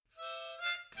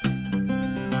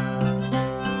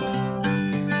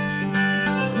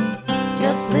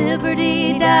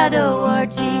JustLiberty.org.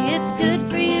 It's good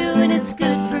for you and it's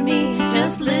good for me.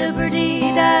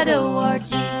 JustLiberty.org.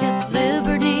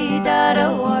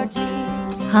 JustLiberty.org.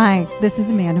 Hi, this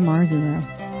is Amanda Marzullo.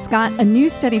 Scott, a new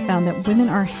study found that women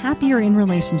are happier in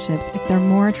relationships if they're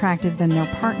more attractive than their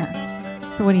partner.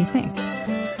 So what do you think?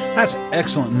 That's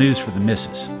excellent news for the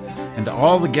missus. And to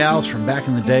all the gals from back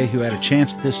in the day who had a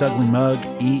chance at this ugly mug,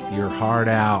 eat your heart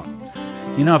out.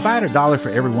 You know, if I had $1 for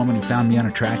every woman who found me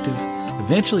unattractive,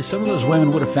 eventually some of those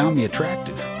women would have found me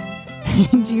attractive.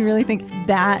 Do you really think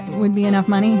that would be enough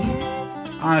money?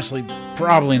 Honestly,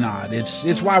 probably not.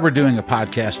 It's why we're doing a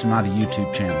podcast and not a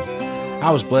YouTube channel.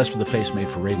 I was blessed with a face made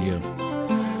for radio.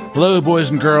 Hello, boys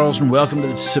and girls, and welcome to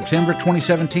the September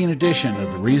 2017 edition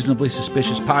of the Reasonably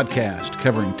Suspicious podcast,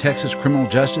 covering Texas criminal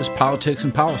justice, politics,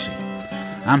 and policy.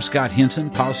 I'm Scott Henson,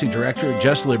 Policy Director at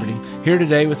Just Liberty, here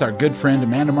today with our good friend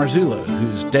Amanda Marzullo,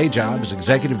 whose day job is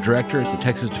Executive Director at the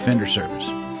Texas Defender Service.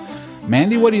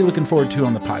 Mandy, what are you looking forward to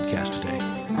on the podcast today?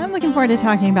 I'm looking forward to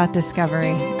talking about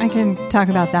discovery. I can talk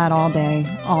about that all day,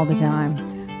 all the time.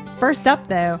 First up,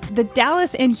 though, the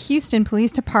Dallas and Houston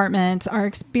police departments are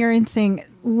experiencing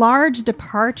large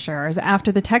departures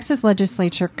after the Texas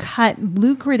legislature cut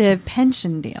lucrative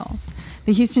pension deals.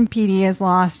 The Houston PD has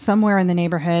lost somewhere in the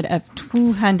neighborhood of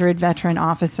 200 veteran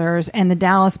officers, and the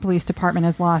Dallas Police Department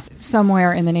has lost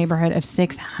somewhere in the neighborhood of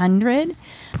 600.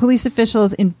 Police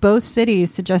officials in both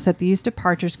cities suggest that these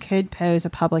departures could pose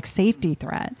a public safety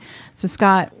threat. So,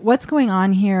 Scott, what's going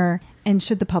on here, and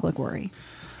should the public worry?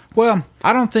 Well,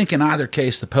 I don't think in either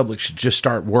case the public should just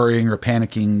start worrying or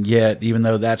panicking yet, even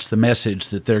though that's the message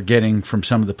that they're getting from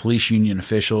some of the police union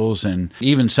officials and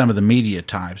even some of the media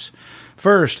types.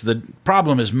 First, the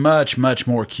problem is much, much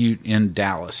more acute in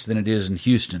Dallas than it is in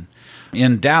Houston.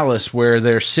 In Dallas, where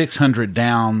they're 600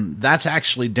 down, that's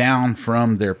actually down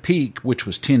from their peak, which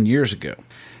was 10 years ago.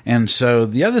 And so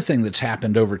the other thing that's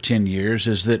happened over 10 years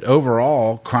is that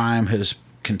overall crime has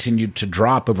continued to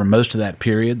drop over most of that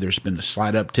period. There's been a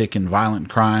slight uptick in violent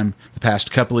crime the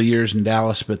past couple of years in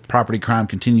Dallas, but property crime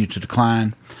continued to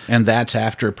decline, and that's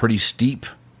after a pretty steep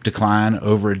decline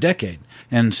over a decade.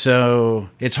 And so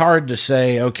it's hard to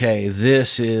say, okay,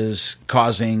 this is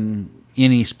causing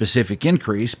any specific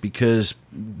increase because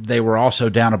they were also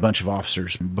down a bunch of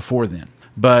officers before then.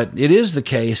 But it is the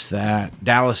case that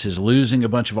Dallas is losing a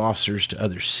bunch of officers to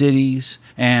other cities,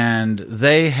 and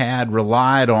they had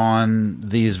relied on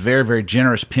these very, very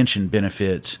generous pension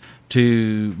benefits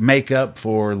to make up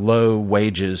for low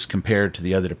wages compared to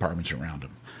the other departments around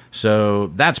them. So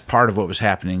that's part of what was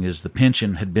happening, is the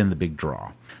pension had been the big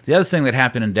draw. The other thing that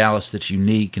happened in Dallas that's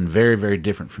unique and very, very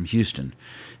different from Houston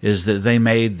is that they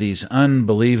made these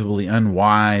unbelievably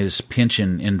unwise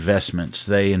pension investments.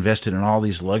 They invested in all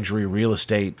these luxury real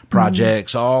estate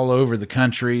projects all over the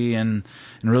country and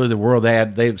really the world.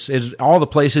 It's all the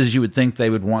places you would think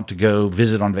they would want to go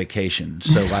visit on vacation.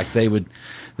 So like they would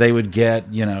get,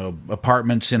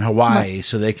 apartments in Hawaii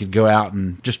so they could go out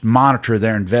and just monitor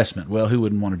their investment. Well, who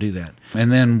wouldn't want to do that?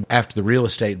 And then after the real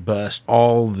estate bust,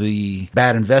 all the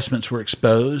bad investments were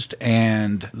exposed,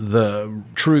 and the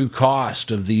true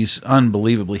cost of these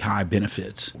unbelievably high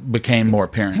benefits became more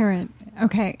apparent.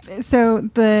 Okay, so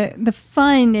the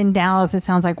fund in Dallas, it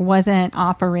sounds like, wasn't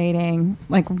operating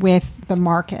like with the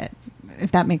market,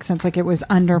 if that makes sense, like it was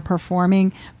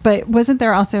underperforming. But wasn't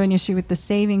there also an issue with the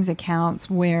savings accounts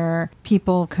where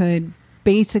people could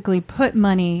basically put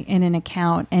money in an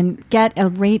account and get a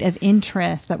rate of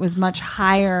interest that was much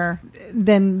higher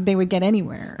than they would get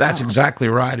anywhere? That's exactly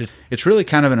right. It's really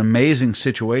kind of an amazing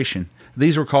situation.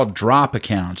 These were called drop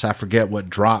accounts. I forget what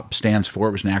drop stands for.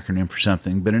 It was an acronym for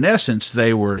something. But in essence,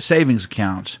 they were savings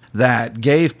accounts that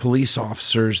gave police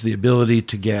officers the ability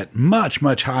to get much,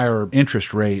 much higher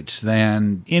interest rates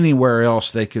than anywhere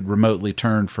else they could remotely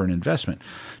turn for an investment,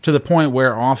 to the point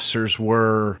where officers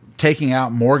were taking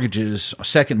out mortgages,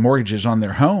 second mortgages on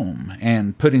their home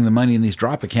and putting the money in these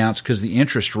drop accounts because the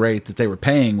interest rate that they were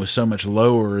paying was so much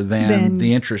lower than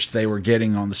the interest they were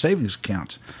getting on the savings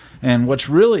accounts. And what's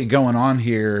really going on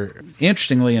here,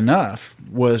 interestingly enough,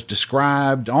 was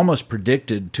described, almost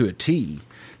predicted to a T,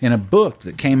 in a book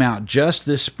that came out just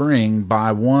this spring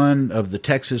by one of the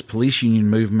Texas police union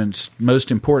movement's most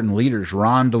important leaders,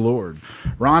 Ron DeLorde.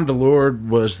 Ron DeLorde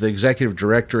was the executive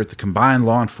director at the Combined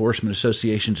Law Enforcement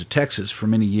Associations of Texas for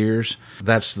many years.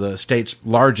 That's the state's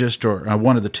largest, or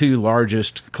one of the two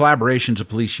largest collaborations of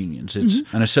police unions. It's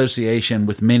an association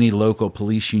with many local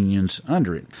police unions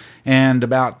under it. And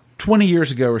about 20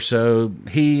 years ago or so,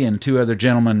 he and two other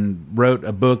gentlemen wrote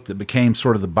a book that became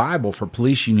sort of the Bible for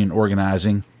police union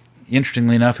organizing.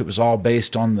 Interestingly enough, it was all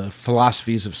based on the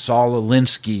philosophies of Saul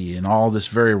Alinsky and all this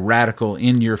very radical,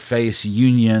 in-your-face,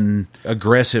 union,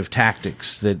 aggressive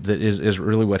tactics that is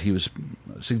really what he was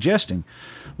suggesting.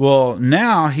 Well,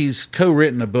 now he's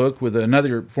co-written a book with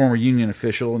another former union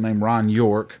official named Ron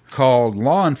York called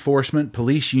Law Enforcement,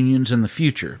 Police Unions in the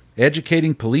Future,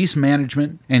 Educating Police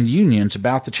Management and Unions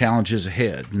About the Challenges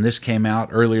Ahead. And this came out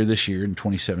earlier this year in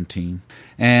 2017.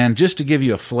 And just to give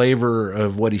you a flavor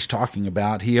of what he's talking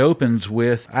about, he opens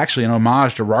with actually an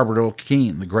homage to Robert Earl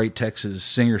Keen, the great Texas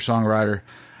singer-songwriter.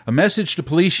 A message to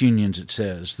police unions, it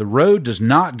says. The road does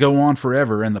not go on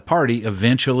forever, and the party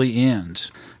eventually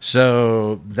ends.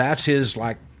 So that's his,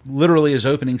 literally his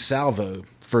opening salvo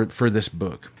for this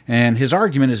book. And his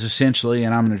argument is essentially,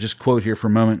 and I'm going to just quote here for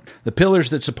a moment, the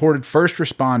pillars that supported first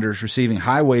responders receiving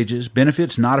high wages,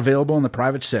 benefits not available in the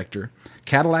private sector,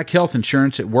 Cadillac health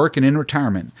insurance at work and in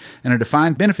retirement, and a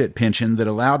defined benefit pension that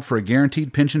allowed for a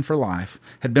guaranteed pension for life,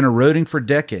 had been eroding for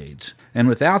decades. And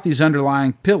without these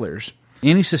underlying pillars,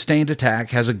 any sustained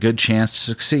attack has a good chance to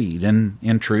succeed. And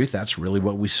in truth, that's really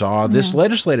what we saw this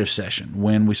legislative session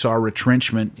when we saw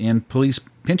retrenchment in police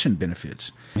pension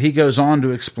benefits. He goes on to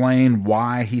explain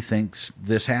why he thinks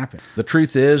this happened. The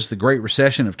truth is, the Great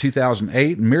Recession of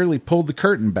 2008 merely pulled the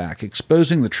curtain back,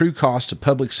 exposing the true costs of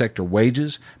public sector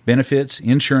wages, benefits,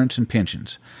 insurance, and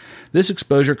pensions. This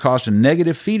exposure caused a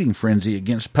negative feeding frenzy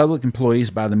against public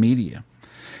employees by the media.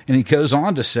 And he goes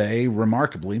on to say,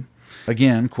 remarkably,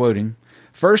 again, quoting,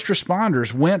 first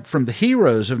responders went from the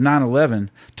heroes of 9/11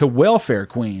 to welfare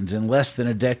queens in less than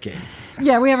a decade.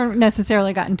 Yeah, we haven't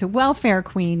necessarily gotten to welfare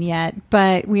queen yet,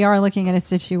 but we are looking at a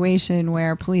situation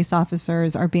where police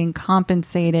officers are being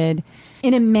compensated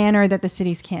in a manner that the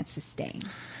cities can't sustain.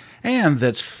 And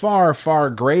that's far,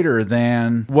 far greater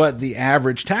than what the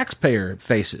average taxpayer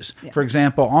faces. Yeah. For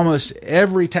example, almost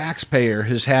every taxpayer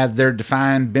has had their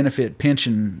defined benefit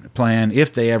pension plan,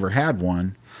 if they ever had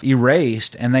one,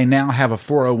 erased, and they now have a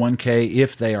 401k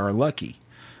if they are lucky.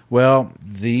 Well,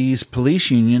 these police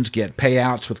unions get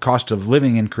payouts with cost of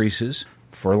living increases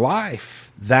for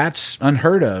life. That's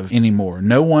unheard of anymore.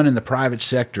 No one in the private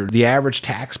sector, the average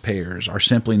taxpayers, are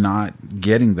simply not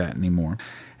getting that anymore.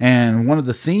 And one of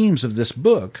the themes of this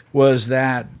book was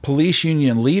that police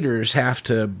union leaders have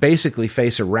to basically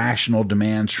face irrational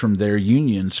demands from their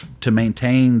unions to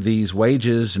maintain these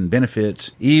wages and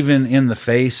benefits, even in the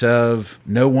face of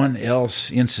no one else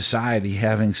in society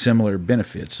having similar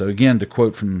benefits. So again, to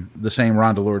quote from the same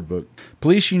Ron DeLorde book,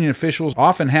 police union officials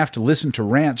often have to listen to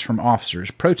rants from officers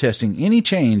protesting any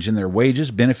change in their wages,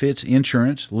 benefits,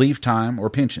 insurance, leave time, or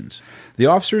pensions. The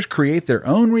officers create their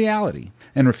own reality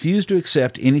and refuse to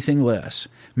accept anything less.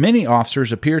 Many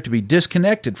officers appear to be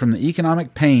disconnected from the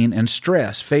economic pain and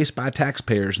stress faced by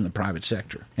taxpayers in the private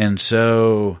sector. And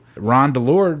so Ron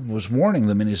DeLorde was warning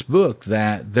them in his book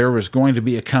that there was going to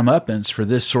be a comeuppance for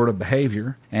this sort of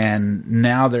behavior, and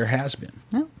now there has been.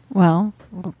 Oh, well,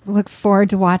 we'll look forward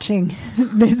to watching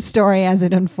this story as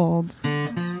it unfolds.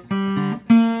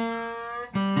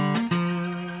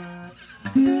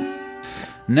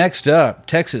 Next up,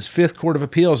 Texas Fifth Court of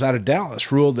Appeals out of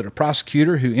Dallas ruled that a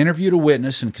prosecutor who interviewed a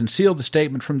witness and concealed the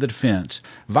statement from the defense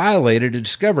violated a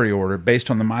discovery order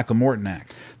based on the Michael Morton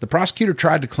Act. The prosecutor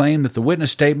tried to claim that the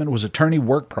witness statement was attorney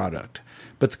work product,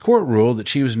 but the court ruled that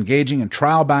she was engaging in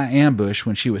trial by ambush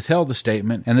when she withheld the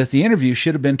statement and that the interview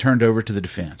should have been turned over to the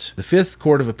defense. The Fifth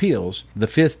Court of Appeals, the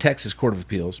Fifth Texas Court of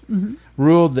Appeals,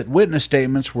 ruled that witness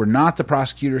statements were not the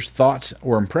prosecutor's thoughts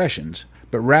or impressions,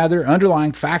 but rather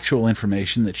underlying factual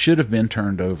information that should have been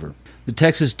turned over. The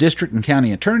Texas District and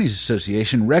County Attorneys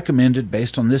Association recommended,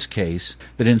 based on this case,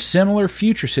 that in similar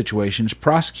future situations,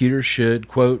 prosecutors should,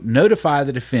 quote, notify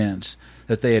the defense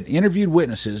that they had interviewed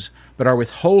witnesses but are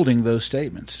withholding those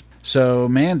statements. So,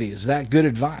 Mandy, is that good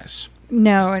advice?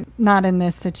 No, not in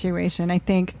this situation. I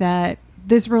think that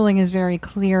this ruling is very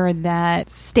clear that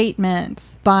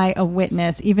statements by a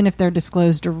witness, even if they're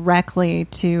disclosed directly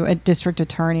to a district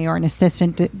attorney or an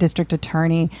assistant district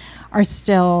attorney, are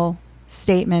still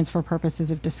statements for purposes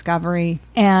of discovery,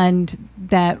 and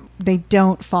that they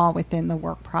don't fall within the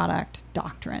work product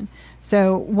doctrine.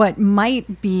 So what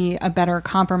might be a better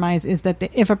compromise is that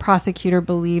if a prosecutor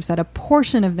believes that a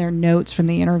portion of their notes from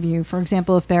the interview, for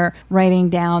example, if they're writing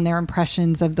down their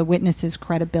impressions of the witness's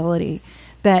credibility,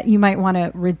 that you might want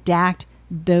to redact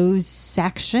those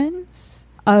sections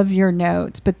of your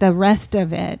notes, but the rest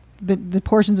of it, the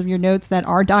portions of your notes that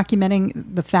are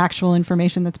documenting the factual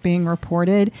information that's being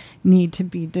reported, need to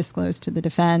be disclosed to the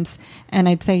defense. And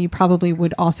I'd say you probably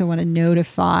would also want to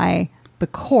notify the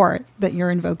court that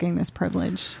you're invoking this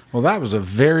privilege. Well, that was a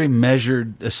very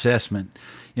measured assessment.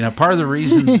 You know, part of the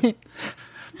reason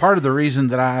Part of the reason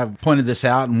that I pointed this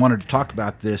out and wanted to talk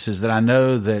about this is that I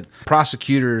know that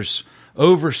prosecutors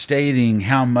overstating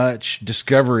how much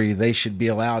discovery they should be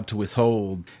allowed to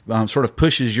withhold sort of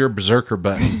pushes your berserker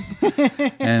button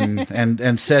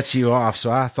and sets you off.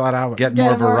 So I thought I would get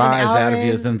more of a rise out of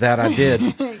you than that I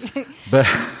did. But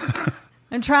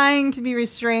I'm trying to be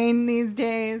restrained these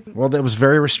days. Well, that was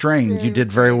very restrained. You did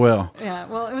very well. Yeah,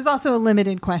 well, it was also a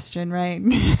limited question, right?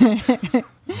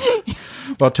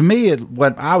 Well, to me,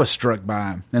 what I was struck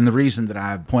by, and the reason that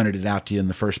I pointed it out to you in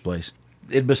the first place,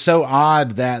 it was so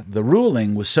odd that the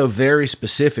ruling was so very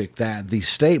specific that the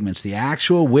statements, the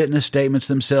actual witness statements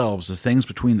themselves, the things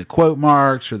between the quote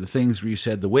marks or the things where you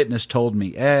said the witness told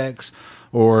me X,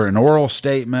 or an oral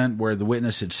statement where the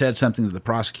witness had said something to the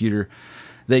prosecutor,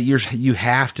 that you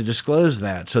have to disclose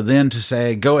that. So then to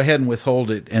say, go ahead and withhold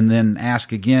it and then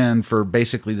ask again for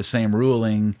basically the same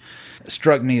ruling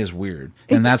struck me as weird.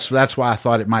 And that's why I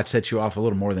thought it might set you off a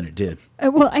little more than it did.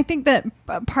 Well, I think that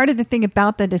part of the thing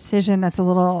about the decision that's a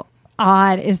little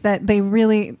odd is that they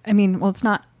really, it's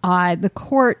not odd. The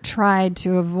court tried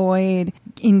to avoid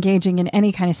engaging in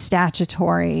any kind of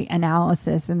statutory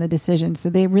analysis in the decision. So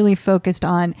they really focused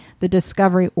on the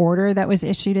discovery order that was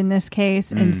issued in this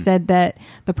case and said that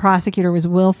the prosecutor was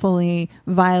willfully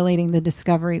violating the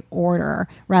discovery order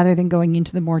rather than going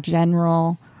into the more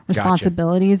general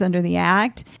responsibilities under the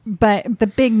act. But the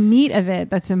big meat of it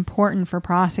that's important for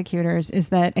prosecutors is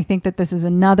that I think that this is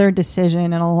another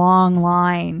decision in a long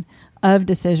line of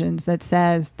decisions that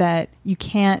says that you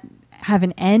can't have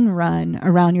an end run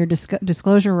around your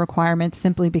disclosure requirements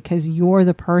simply because you're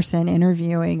the person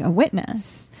interviewing a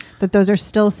witness. That those are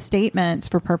still statements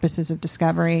for purposes of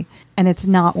discovery, and it's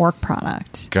not work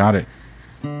product. Got it.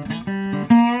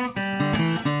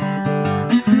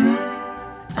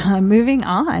 Moving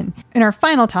on. In our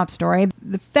final top story,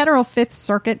 the Federal Fifth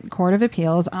Circuit Court of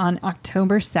Appeals on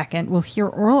October 2nd will hear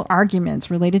oral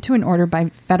arguments related to an order by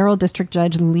Federal District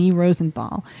Judge Lee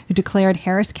Rosenthal, who declared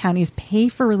Harris County's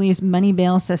pay-for-release money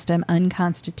bail system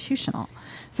unconstitutional.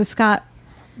 So, Scott,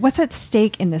 what's at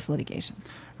stake in this litigation?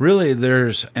 Really,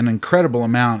 there's an incredible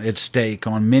amount at stake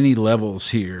on many levels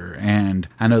here. And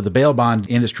I know the bail bond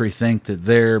industry think that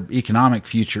their economic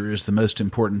future is the most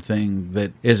important thing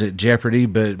that is at jeopardy.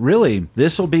 But really,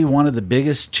 this will be one of the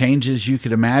biggest changes you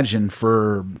could imagine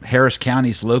for Harris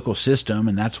County's local system.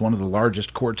 And that's one of the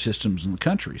largest court systems in the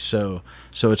country. So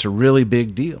it's a really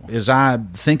big deal. As I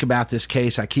think about this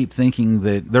case, I keep thinking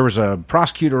that there was a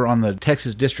prosecutor on the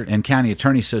Texas District and County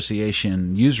Attorney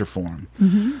Association user forum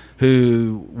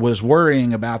who was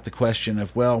worrying about the question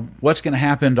of, well, what's going to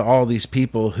happen to all these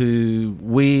people who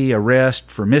we arrest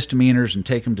for misdemeanors and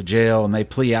take them to jail and they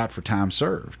plea out for time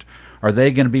served? Are they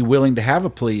going to be willing to have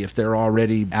a plea if they're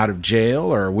already out of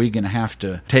jail, or are we going to have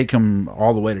to take them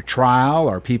all the way to trial?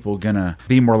 Are people going to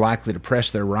be more likely to press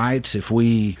their rights if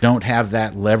we don't have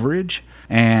that leverage?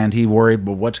 And he worried,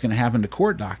 well, what's going to happen to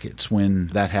court dockets when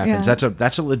that happens? Yeah.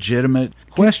 That's a legitimate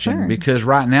question concern. Because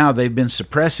right now they've been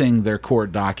suppressing their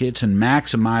court dockets and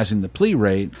maximizing the plea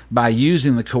rate by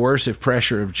using the coercive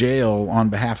pressure of jail on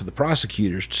behalf of the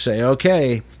prosecutors to say,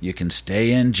 okay, you can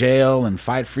stay in jail and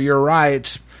fight for your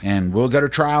rights, and we'll go to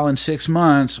trial in 6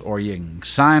 months, or you can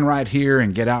sign right here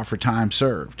and get out for time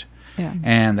served. Yeah.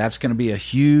 And that's going to be a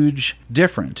huge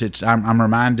difference. I'm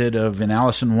reminded of in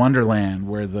Alice in Wonderland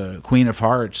where the Queen of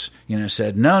Hearts,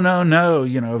 said,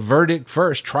 no, verdict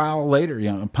first, trial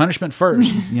later, punishment first,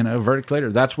 verdict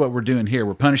later. That's what we're doing here.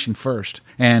 We're punishing first.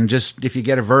 And just if you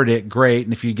get a verdict, great.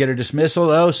 And if you get a dismissal,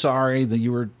 oh, sorry, that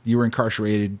you were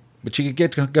incarcerated, but you could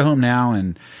get to go home now.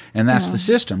 And that's the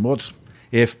system. Well,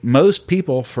 if most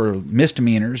people for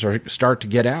misdemeanors start to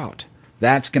get out,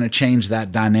 that's going to change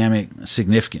that dynamic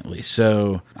significantly.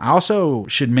 So I also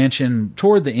should mention,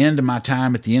 toward the end of my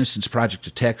time at the Innocence Project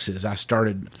of Texas, I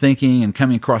started thinking and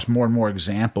coming across more and more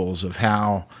examples of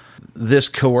how this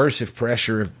coercive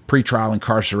pressure of pretrial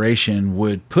incarceration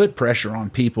would put pressure on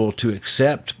people to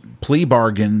accept plea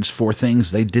bargains for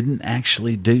things they didn't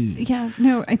actually do. Yeah,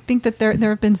 no, I think that there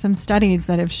have been some studies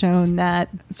that have shown that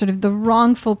sort of the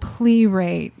wrongful plea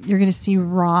rate you're going to see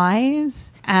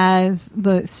rise as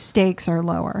the stakes are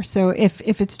lower. So if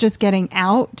it's just getting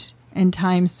out and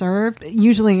time served,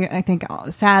 usually I think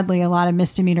sadly a lot of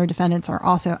misdemeanor defendants are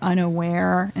also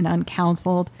unaware and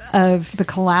uncounseled of the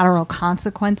collateral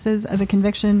consequences of a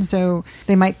conviction. So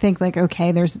they might think like,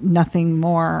 okay, there's nothing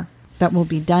more that will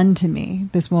be done to me.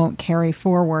 This won't carry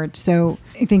forward. So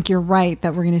I think you're right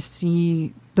that we're going to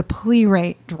see the plea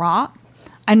rate drop.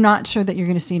 I'm not sure that you're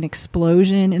going to see an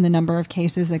explosion in the number of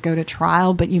cases that go to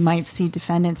trial, but you might see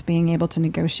defendants being able to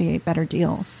negotiate better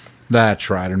deals. That's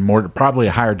right, and probably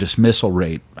a higher dismissal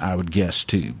rate, I would guess,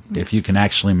 too, if you can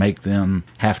actually make them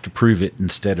have to prove it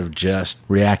instead of just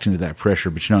reacting to that pressure.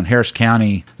 But, in Harris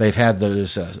County, they've had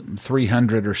those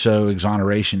 300 or so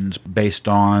exonerations based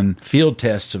on field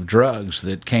tests of drugs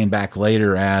that came back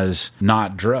later as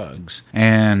not drugs.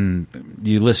 And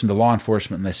you listen to law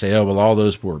enforcement and they say, oh, well, all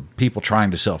those were people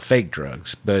trying to sell fake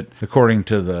drugs. But according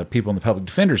to the people in the public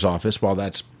defender's office, while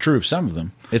that's true of some of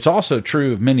them, it's also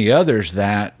true of many others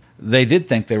that they did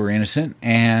think they were innocent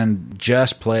and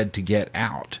just pled to get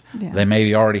out. Yeah. They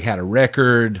maybe already had a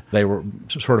record. They were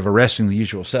sort of arresting the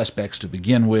usual suspects to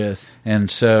begin with.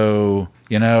 And so,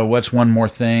 what's one more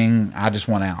thing? I just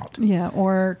want out. Yeah,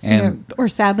 or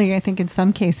sadly, I think in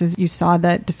some cases you saw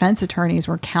that defense attorneys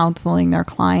were counseling their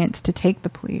clients to take the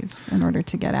pleas in order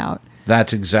to get out.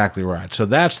 That's exactly right. So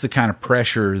that's the kind of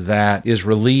pressure that is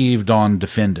relieved on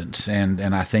defendants. And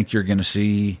I think you're going to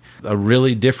see a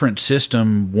really different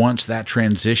system once that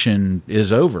transition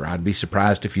is over. I'd be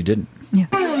surprised if you didn't. Yeah.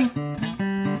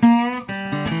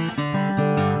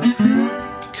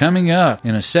 Coming up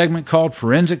in a segment called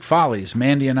Forensic Follies,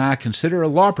 Mandy and I consider a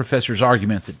law professor's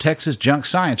argument that Texas junk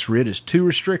science writ is too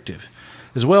restrictive,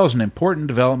 as well as an important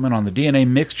development on the DNA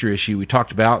mixture issue we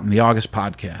talked about in the August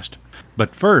podcast.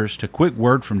 But first, a quick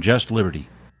word from Just Liberty.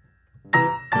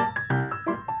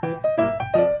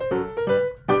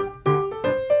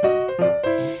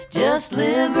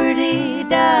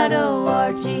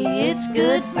 JustLiberty.org. It's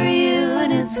good for you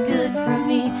and it's good for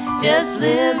me.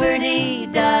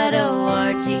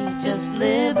 JustLiberty.org.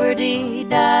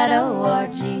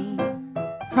 JustLiberty.org.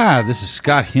 Hi, this is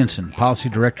Scott Henson, Policy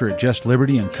Director at Just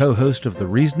Liberty and co-host of the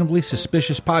Reasonably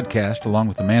Suspicious podcast along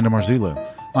with Amanda Marzullo.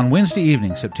 On Wednesday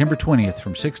evening, September 20th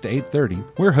from 6 to 8:30,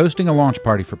 we're hosting a launch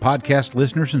party for podcast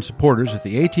listeners and supporters at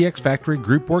the ATX Factory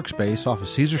Group Workspace off of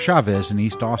Cesar Chavez in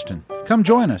East Austin. Come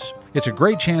join us. It's a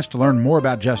great chance to learn more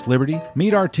about Just Liberty,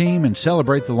 meet our team, and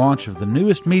celebrate the launch of the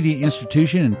newest media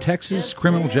institution in Texas'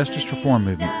 criminal justice reform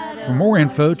movement. For more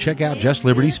info, check out Just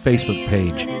Liberty's Facebook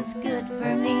page. It's good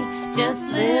for me.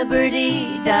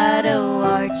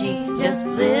 JustLiberty.org.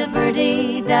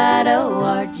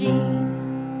 JustLiberty.org.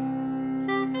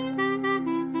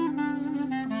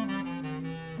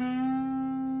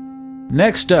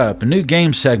 Next up, a new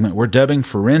game segment we're dubbing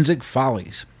Forensic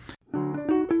Follies.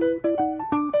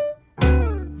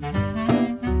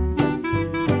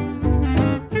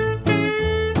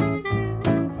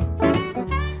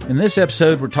 In this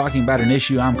episode, we're talking about an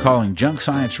issue I'm calling Junk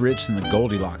Science Writs and the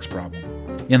Goldilocks Problem.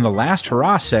 In the last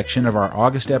hurrah section of our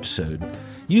August episode,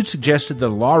 you'd suggested that a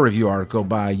law review article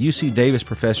by a UC Davis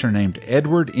professor named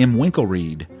Edward M.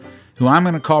 Winklereed, who I'm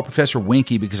going to call Professor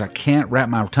Winky because I can't wrap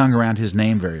my tongue around his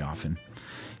name very often.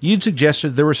 You'd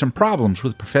suggested there were some problems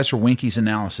with Professor Winky's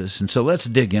analysis, and so let's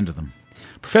dig into them.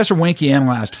 Professor Winky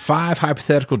analyzed 5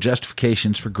 hypothetical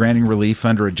justifications for granting relief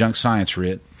under a junk science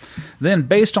writ. Then,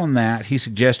 based on that, he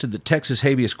suggested that Texas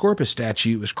habeas corpus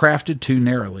statute was crafted too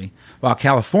narrowly, while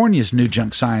California's new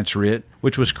junk science writ,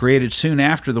 which was created soon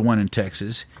after the one in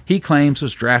Texas, he claims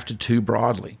was drafted too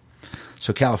broadly.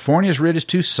 So California's writ is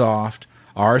too soft,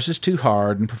 ours is too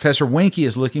hard, and Professor Winky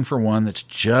is looking for one that's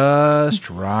just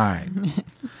right.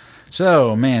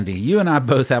 So, Mandy, you and I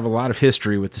both have a lot of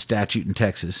history with the statute in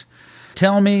Texas.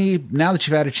 Tell me, now that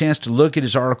you've had a chance to look at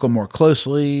his article more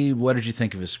closely, what did you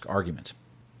think of his arguments?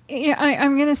 Yeah,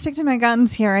 I'm going to stick to my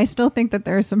guns here. I still think that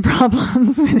there are some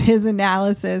problems with his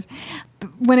analysis.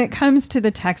 When it comes to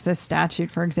the Texas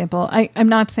statute, for example, I'm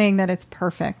not saying that it's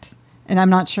perfect, and I'm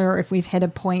not sure if we've hit a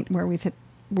point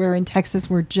where in Texas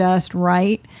we're just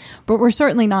right, but we're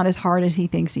certainly not as hard as he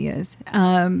thinks he is.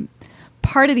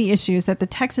 Part of the issue is that the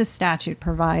Texas statute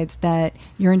provides that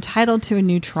you're entitled to a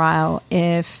new trial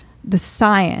if the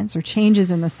science or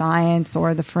changes in the science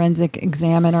or the forensic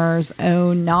examiner's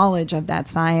own knowledge of that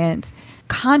science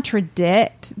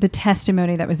contradict the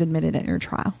testimony that was admitted at your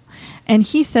trial. And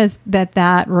he says that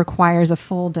that requires a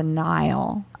full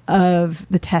denial of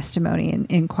the testimony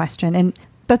in question. And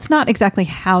that's not exactly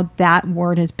how that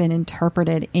word has been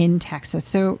interpreted in Texas.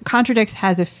 So contradicts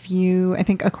has a few, I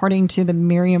think according to the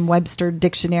Merriam-Webster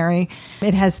dictionary,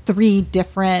 it has 3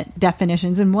 different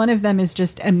definitions, and one of them is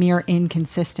just a mere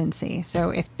inconsistency.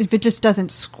 So if it just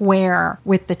doesn't square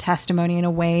with the testimony in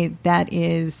a way that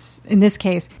is, in this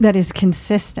case, that is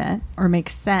consistent or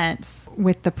makes sense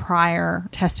with the prior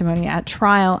testimony at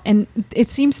trial. And it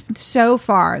seems so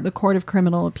far the Court of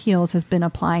Criminal Appeals has been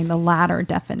applying the latter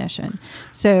definition.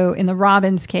 So in the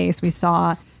Robbins case, we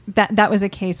saw that was a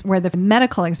case where the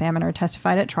medical examiner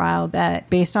testified at trial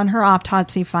that based on her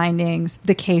autopsy findings,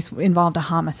 the case involved a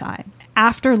homicide.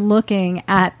 after looking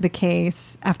at the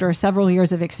case, after several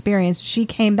years of experience, she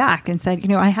came back and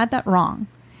said, I had that wrong.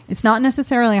 It's not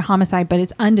necessarily a homicide, but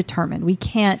it's undetermined. We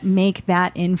can't make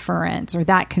that inference or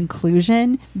that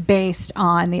conclusion based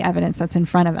on the evidence that's in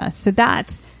front of us. So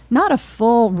that's not a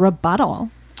full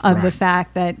rebuttal of the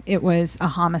fact that it was a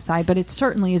homicide, but it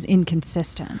certainly is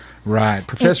inconsistent. Right.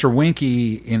 Professor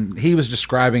Winke, he was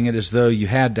describing it as though you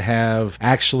had to have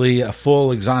actually a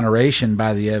full exoneration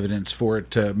by the evidence for it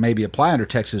to maybe apply under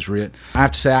Texas writ. I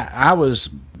have to say, I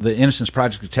was the Innocence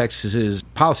Project of Texas's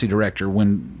policy director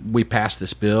when we passed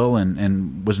this bill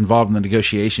and was involved in the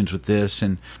negotiations with this.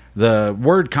 And the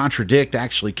word contradict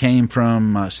actually came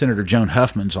from Senator Joan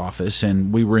Huffman's office,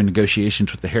 and we were in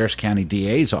negotiations with the Harris County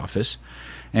DA's office.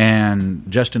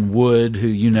 And Justin Wood, who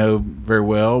you know very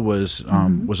well, was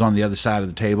on the other side of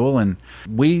the table. And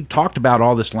we talked about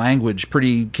all this language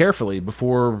pretty carefully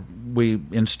before we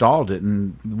installed it.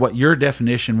 And what your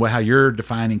definition, how you're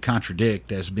defining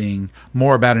contradict as being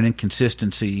more about an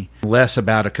inconsistency, less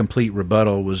about a complete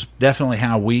rebuttal, was definitely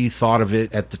how we thought of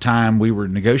it at the time we were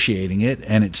negotiating it.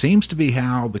 And it seems to be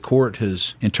how the court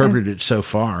has interpreted it so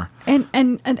far. And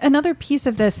another piece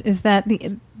of this is that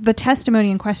the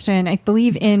testimony in question, I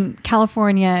believe in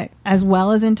California as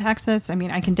well as in Texas, I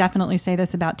mean, I can definitely say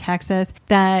this about Texas,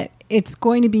 that it's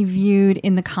going to be viewed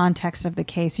in the context of the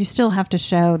case. You still have to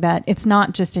show that it's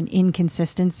not just an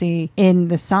inconsistency in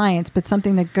the science, but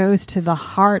something that goes to the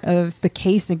heart of the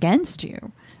case against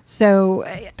you. So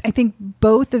I think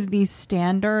both of these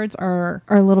standards are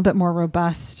a little bit more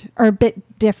robust, or a bit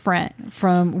different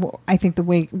from, I think, the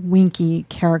way Winke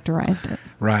characterized it.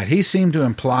 Right. He seemed to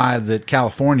imply that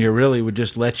California really would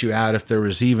just let you out if there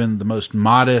was even the most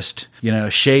modest,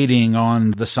 shading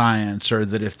on the science, or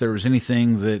that if there was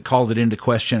anything that called it into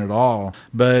question at all.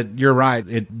 But you're right.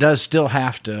 It does still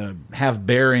have to have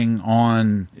bearing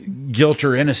on guilt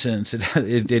or innocence.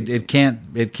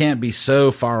 It can't be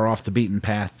so far off the beaten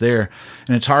path there.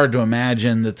 And it's hard to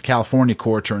imagine that the California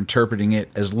courts are interpreting it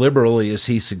as liberally as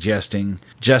he's suggesting,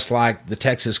 just like the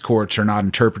Texas courts are not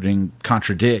interpreting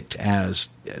contradict as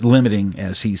limiting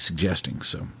as he's suggesting.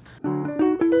 So,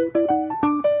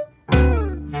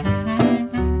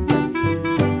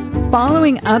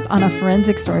 following up on a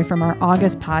forensic story from our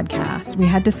August podcast, we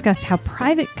had discussed how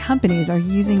private companies are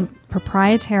using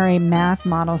proprietary math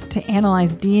models to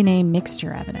analyze DNA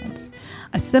mixture evidence.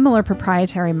 A similar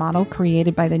proprietary model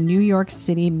created by the New York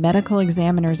City Medical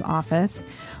Examiner's Office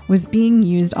was being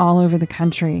used all over the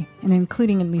country, and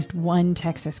including at least one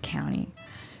Texas county.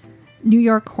 New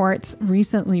York courts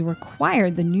recently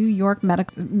required the New York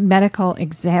Medical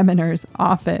Examiner's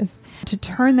Office to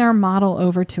turn their model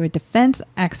over to a defense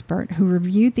expert who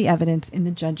reviewed the evidence in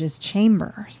the judge's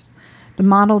chambers. The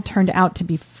model turned out to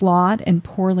be flawed and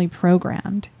poorly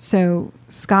programmed. So,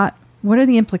 Scott, what are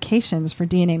the implications for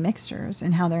DNA mixtures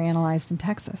and how they're analyzed in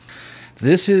Texas?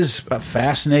 This is a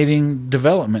fascinating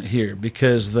development here,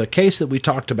 because the case that we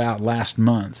talked about last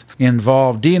month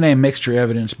involved DNA mixture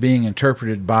evidence being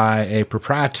interpreted by a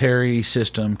proprietary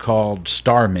system called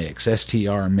StarMix,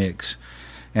 STR-Mix.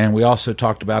 And we also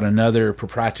talked about another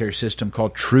proprietary system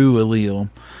called TrueAllele.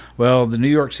 Well, the New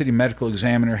York City Medical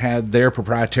Examiner had their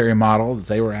proprietary model that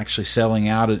they were actually selling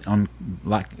out on,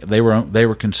 like they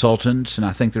were consultants, and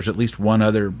I think there's at least one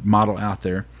other model out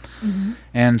there. Mm-hmm.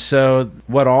 And so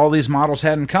what all these models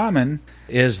had in common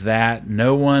is that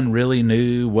no one really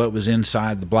knew what was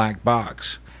inside the black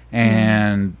box.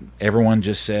 And everyone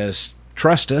just says,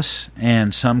 trust us,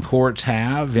 and some courts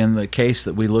have. In the case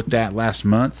that we looked at last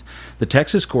month, the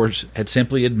Texas courts had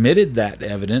simply admitted that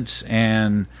evidence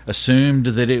and assumed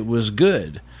that it was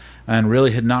good, and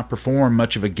really had not performed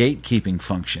much of a gatekeeping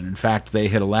function. In fact, they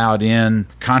had allowed in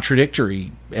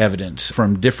contradictory evidence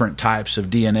from different types of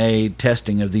DNA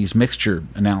testing of these mixture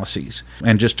analyses,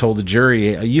 and just told the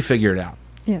jury, you figure it out,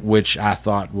 which I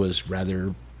thought was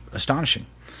rather astonishing.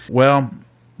 Well,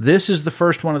 this is the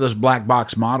first one of those black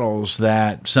box models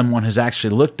that someone has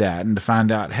actually looked at, and to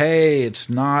find out, hey, it's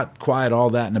not quite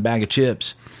all that in a bag of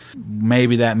chips.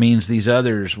 Maybe that means these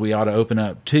others we ought to open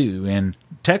up too. And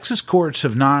Texas courts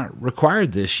have not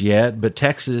required this yet, but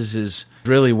Texas is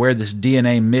really where this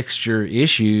DNA mixture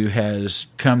issue has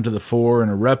come to the fore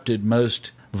and erupted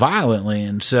most violently.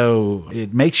 And so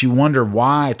it makes you wonder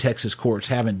why Texas courts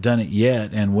haven't done it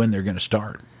yet and when they're going to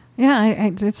start. Yeah,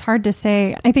 it's hard to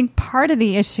say. I think part of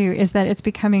the issue is that it's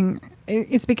becoming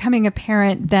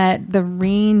apparent that the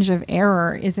range of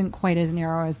error isn't quite as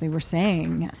narrow as they were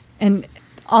saying. And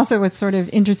also what's sort of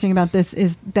interesting about this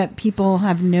is that people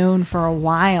have known for a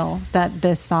while that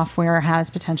this software has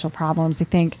potential problems. I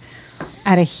think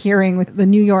at a hearing with the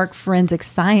New York Forensic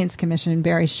Science Commission,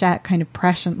 Barry Scheck kind of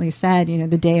presciently said,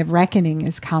 the day of reckoning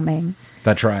is coming.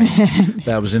 That's right.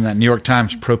 That was in that New York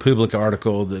Times ProPublica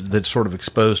article that sort of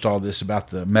exposed all this about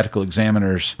the medical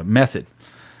examiner's method.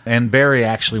 And Barry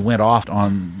actually went off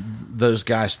on those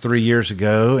guys 3 years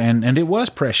ago, and it was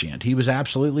prescient. He was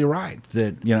absolutely right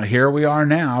that, here we are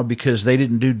now because they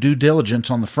didn't do due diligence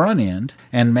on the front end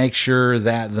and make sure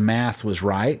that the math was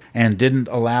right and didn't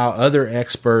allow other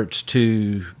experts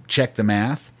to check the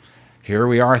math. Here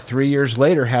we are 3 years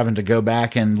later having to go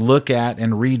back and look at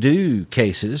and redo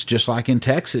cases, just like in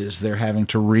Texas. They're having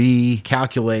to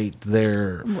recalculate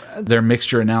their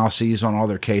mixture analyses on all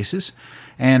their cases.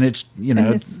 And it's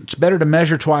better to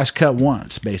measure twice, cut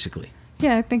once, basically.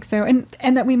 Yeah, I think so.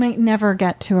 And that we might never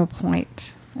get to a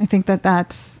point. I think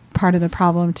that's part of the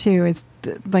problem, too, is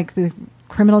the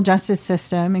criminal justice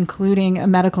system, including a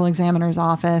medical examiner's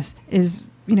office, is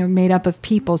made up of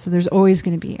people. So there's always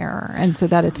going to be error. And so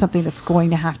that it's something that's going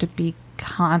to have to be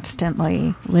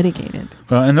constantly litigated.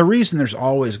 And the reason there's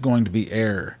always going to be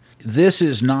error, this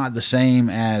is not the same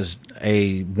as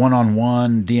a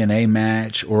one-on-one DNA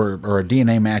match or a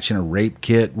DNA match in a rape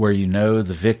kit where the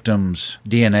victim's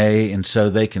DNA and so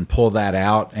they can pull that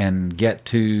out and get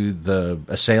to the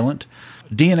assailant.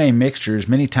 DNA mixtures,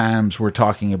 many times we're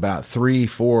talking about 3,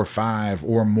 4, 5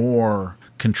 or more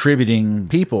contributing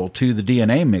people to the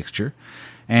DNA mixture.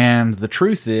 And the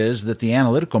truth is that the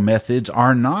analytical methods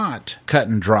are not cut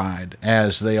and dried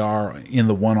as they are in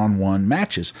the one-on-one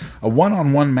matches. A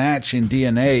one-on-one match in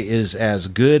DNA is as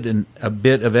good and a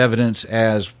bit of evidence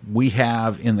as we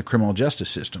have in the criminal justice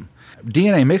system.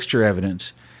 DNA mixture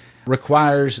evidence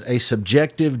requires a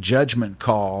subjective judgment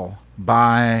call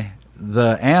by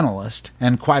the analyst,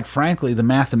 and quite frankly, the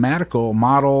mathematical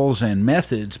models and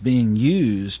methods being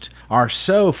used are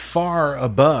so far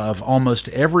above almost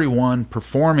everyone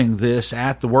performing this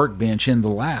at the workbench in the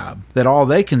lab that all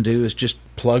they can do is just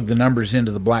plug the numbers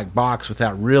into the black box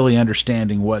without really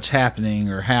understanding what's happening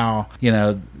or how,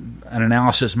 an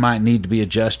analysis might need to be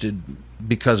adjusted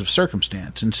because of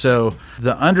circumstance. And so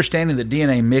the understanding that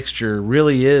DNA mixture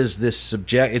really is this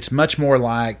it's much more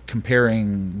like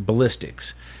comparing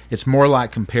ballistics. It's more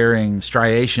like comparing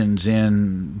striations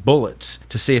in bullets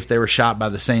to see if they were shot by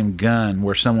the same gun,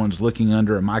 where someone's looking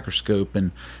under a microscope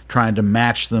and trying to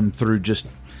match them through just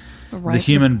the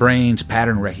human brain's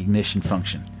pattern recognition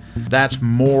function. That's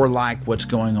more like what's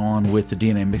going on with the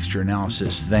DNA mixture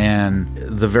analysis than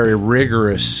the very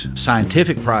rigorous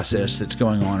scientific process that's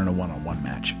going on in a one-on-one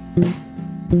match.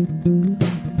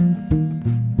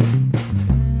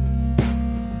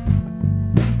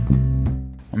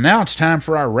 Well, now it's time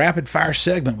for our rapid-fire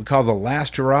segment we call The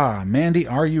Last Hurrah. Mandy,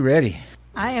 are you ready?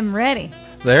 I am ready.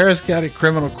 The Harris County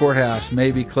Criminal Courthouse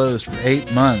may be closed for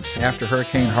 8 months after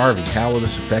Hurricane Harvey. How will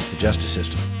this affect the justice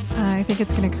system? I think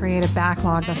it's going to create a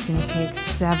backlog that's going to take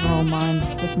several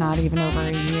months, if not even over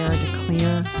a year, to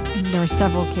clear. And there are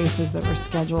several cases that were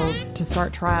scheduled to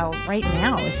start trial right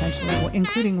now, essentially,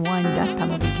 including one death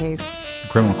penalty case. The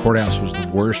criminal courthouse was the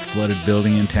worst flooded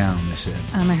building in town, they said.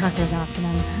 My heart goes out to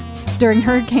them. During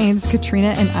Hurricanes Katrina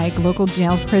and Ike, local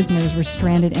jail prisoners were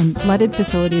stranded in flooded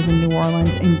facilities in New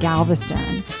Orleans and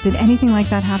Galveston. Did anything like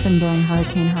that happen during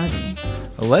Hurricane Harvey?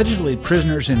 Allegedly,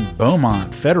 prisoners in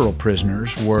Beaumont, federal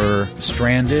prisoners, were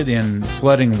stranded in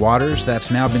flooding waters.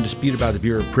 That's now been disputed by the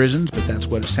Bureau of Prisons, but that's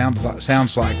what it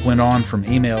sounds like went on from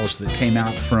emails that came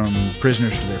out from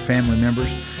prisoners to their family members.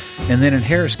 And then in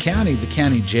Harris County, the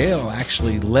county jail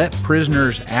actually let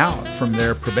prisoners out from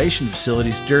their probation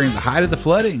facilities during the height of the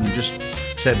flooding and just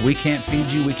said, we can't feed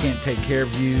you, we can't take care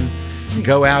of you,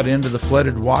 go out into the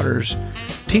flooded waters.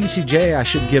 TDCJ, I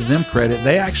should give them credit.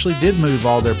 They actually did move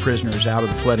all their prisoners out of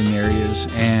the flooding areas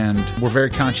and were very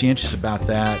conscientious about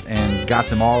that and got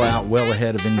them all out well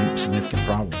ahead of any significant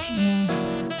problems.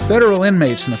 Federal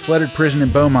inmates in a flooded prison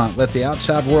in Beaumont let the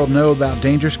outside world know about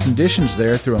dangerous conditions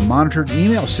there through a monitored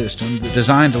email system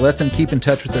designed to let them keep in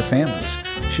touch with their families.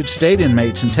 Should state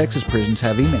inmates in Texas prisons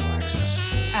have email access?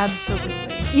 Absolutely.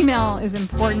 Email is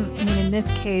important. I mean, in this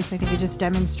case, I think it just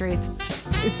demonstrates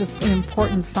it's an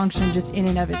important function just in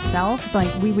and of itself.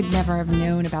 Like, we would never have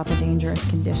known about the dangerous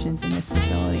conditions in this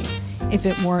facility if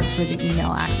it weren't for the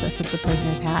email access that the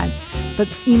prisoners had. But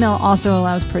email also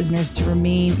allows prisoners to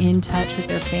remain in touch with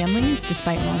their families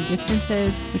despite long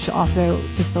distances, which also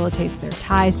facilitates their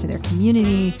ties to their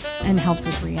community and helps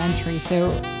with reentry. So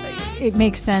it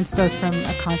makes sense both from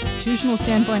a constitutional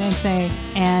standpoint, I'd say,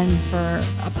 and for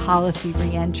a policy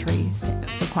reentry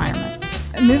requirement.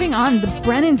 Moving on, the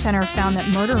Brennan Center found that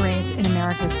murder rates in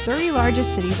America's 30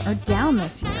 largest cities are down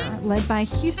this year, led by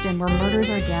Houston, where murders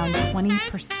are down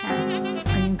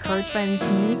 20%. Are you encouraged by this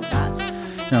news, Scott?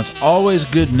 Now, it's always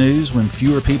good news when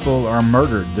fewer people are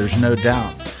murdered, there's no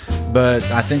doubt. But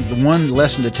I think the one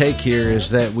lesson to take here is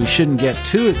that we shouldn't get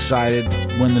too excited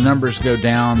when the numbers go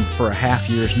down for a half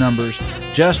year's numbers,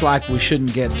 just like we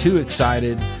shouldn't get too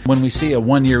excited when we see a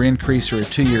 1-year increase or a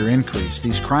 2-year increase.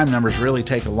 These crime numbers really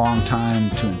take a long time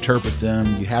to interpret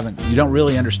them. You don't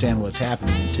really understand what's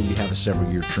happening until you have a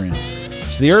several-year trend.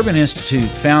 So the Urban Institute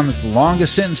found that the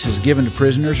longest sentences given to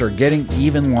prisoners are getting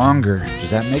even longer. Does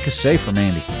that make us safer,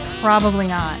 Mandy? Probably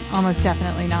not. Almost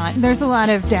definitely not. There's a lot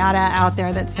of data out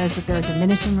there that says that there are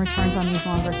diminishing returns on these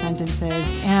longer sentences,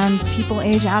 and people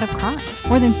age out of crime.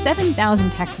 More than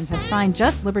 7,000 Texans have signed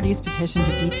Just Liberty's petition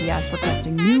to DPS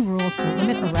requesting new rules to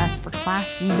limit arrests for Class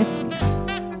C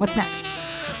misdemeanors. What's next?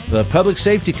 The Public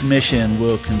Safety Commission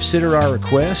will consider our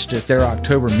request at their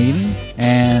October meeting,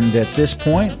 and at this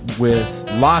point, with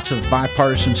lots of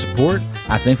bipartisan support,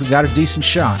 I think we got a decent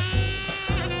shot.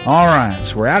 All right,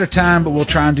 so we're out of time, but we'll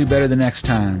try and do better the next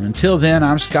time. Until then,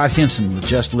 I'm Scott Henson with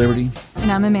Just Liberty.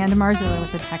 And I'm Amanda Marzullo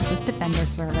with the Texas Defender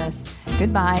Service.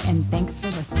 Goodbye, and thanks for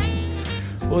listening.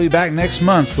 We'll be back next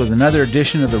month with another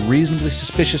edition of the Reasonably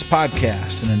Suspicious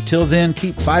podcast. And until then,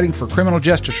 keep fighting for criminal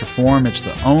justice reform. It's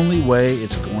the only way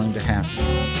it's going to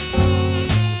happen.